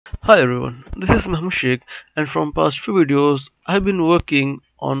Hi everyone, this is Mahmoud Sheikh, and from past few videos I have been working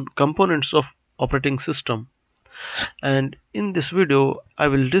on components of operating system, and in this video I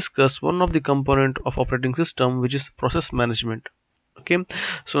will discuss one of the component of operating system, which is process management. Okay,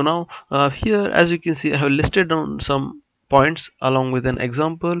 so now here, as you can see, I have listed down some points along with an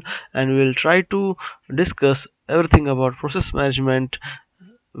example, and we will try to discuss everything about process management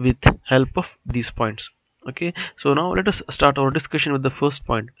with help of these points. Okay, so now let us start our discussion with the first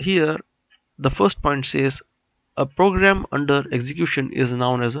point. Here the first point says a program under execution is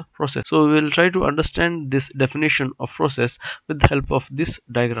known as a process. So we will try to understand this definition of process with the help of this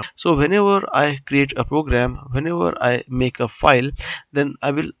diagram. So whenever I create a program, whenever I make a file, then I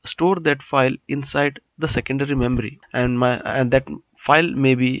will store that file inside the secondary memory, and that file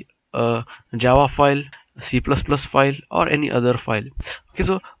may be a Java file, C++ file, or any other file. Okay,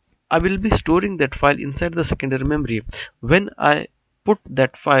 so I will be storing that file inside the secondary memory. When I put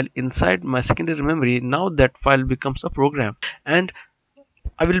that file inside my secondary memory, now that file becomes a program, and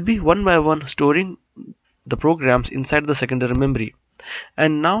I will be one by one storing the programs inside the secondary memory.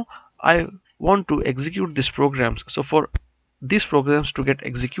 And now I want to execute these programs. So for these programs to get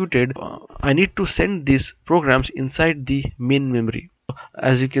executed, I need to send these programs inside the main memory.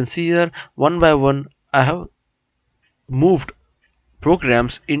 As you can see here, one by one I have moved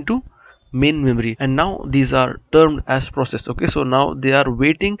programs into main memory, and now these are termed as process. Okay, so now they are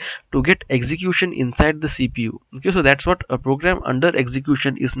waiting to get execution inside the CPU. Okay, so that's what a program under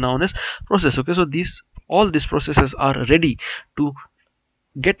execution is known as process. Okay, so all these processes are ready to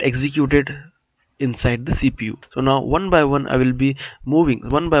get executed inside the CPU. So now one by one I will be moving,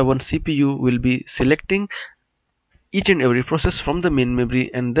 one by one CPU will be selecting each and every process from the main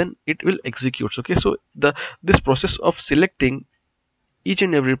memory, and then it will execute. Okay, so this process of selecting each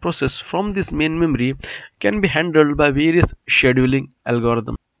and every process from this main memory can be handled by various scheduling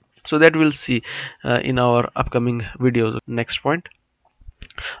algorithms. So that we'll see in our upcoming videos. Next point: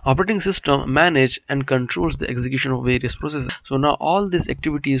 operating system manage and controls the execution of various processes. So now all these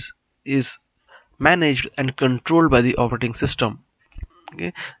activities is managed and controlled by the operating system.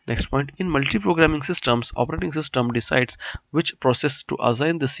 Okay, next point: in multi-programming systems, operating system decides which process to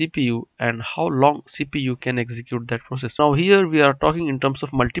assign the CPU and how long CPU can execute that process. Now here we are talking in terms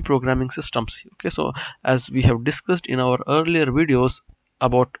of multi-programming systems. Okay, so as we have discussed in our earlier videos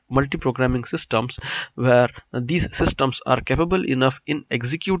about multi-programming systems, where these systems are capable enough in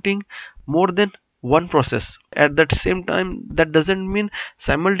executing more than one process at that same time. That doesn't mean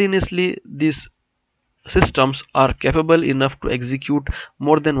simultaneously these systems are capable enough to execute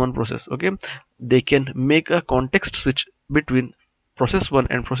more than one process. Okay, they can make a context switch between process 1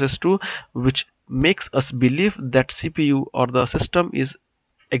 and process 2, which makes us believe that CPU or the system is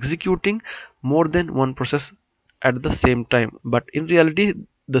executing more than one process at the same time, but in reality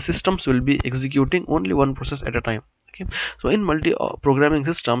the systems will be executing only one process at a time. Okay, so in multi-programming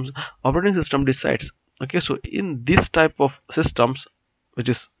systems, operating system decides. Okay, so in this type of systems, which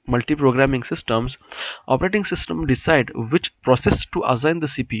is multi-programming systems, operating system decide which process to assign the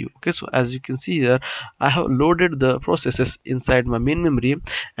CPU. Okay, so as you can see here, I have loaded the processes inside my main memory,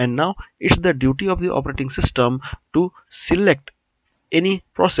 and now it's the duty of the operating system to select any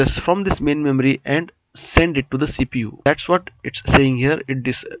process from this main memory and send it to the CPU. That's what it's saying here.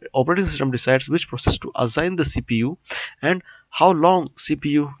 Operating system decides which process to assign the CPU and how long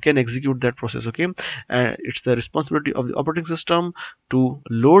CPU can execute that process. Okay, it's the responsibility of the operating system to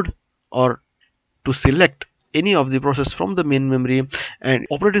load or to select any of the process from the main memory, and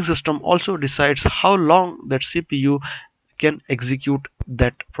operating system also decides how long that CPU can execute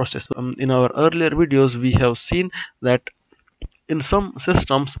that process. In our earlier videos we have seen that in some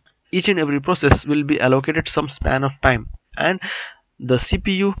systems each and every process will be allocated some span of time, and the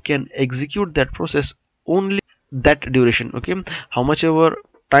CPU can execute that process only that duration. Okay, how much ever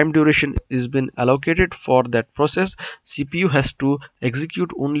time duration is been allocated for that process, CPU has to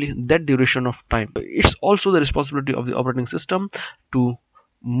execute only that duration of time. It's also the responsibility of the operating system to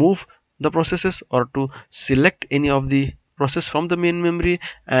move the processes or to select any of the process from the main memory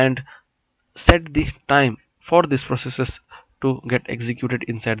and set the time for these processes to get executed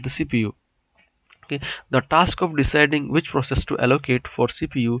inside the CPU. Okay, the task of deciding which process to allocate for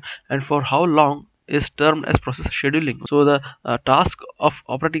CPU and for how long is termed as process scheduling. So the task of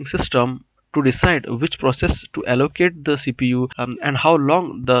operating system to decide which process to allocate the CPU and how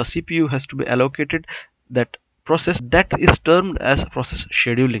long the CPU has to be allocated that process, that is termed as process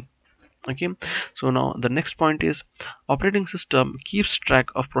scheduling. Okay, so now the next point is operating system keeps track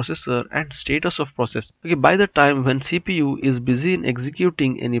of processor and status of process. Okay, by the time when CPU is busy in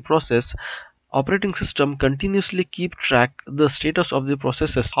executing any process, operating system continuously keep track the status of the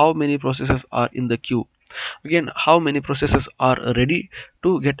processes, how many processes are in the queue, again how many processes are ready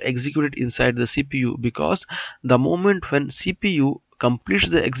to get executed inside the CPU, because the moment when CPU completes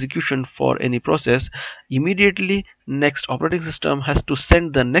the execution for any process, immediately next operating system has to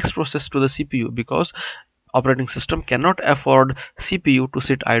send the next process to the CPU, because operating system cannot afford CPU to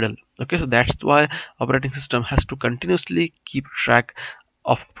sit idle. Okay, so that's why operating system has to continuously keep track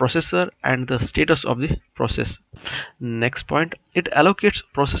of processor and the status of the process. Next point, it allocates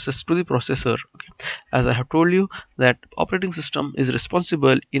processes to the processor. Okay, as I have told you that operating system is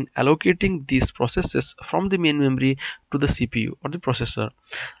responsible in allocating these processes from the main memory to the CPU or the processor.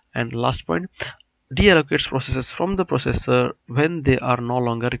 And last point, deallocates processes from the processor when they are no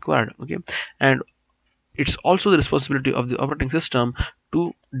longer required. Okay, and it's also the responsibility of the operating system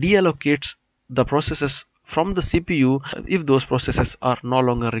to deallocate the processes from the CPU if those processes are no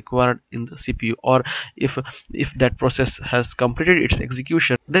longer required in the CPU, or if that process has completed its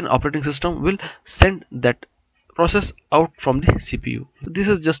execution, then operating system will send that process out from the CPU. This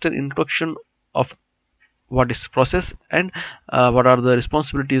is just an introduction of what is process and what are the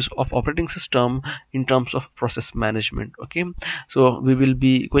responsibilities of operating system in terms of process management. Okay, so we will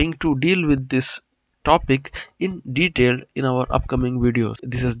be going to deal with this topic in detail in our upcoming videos.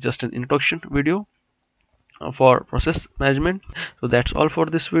 This is just an introduction video for process management. So that's all for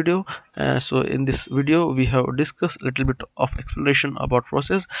this video. So in this video we have discussed a little bit of explanation about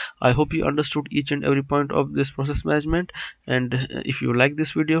process. I hope you understood each and every point of this process management, and if you like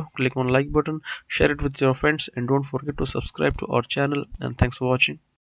this video, click on like button, share it with your friends, and don't forget to subscribe to our channel. And thanks for watching.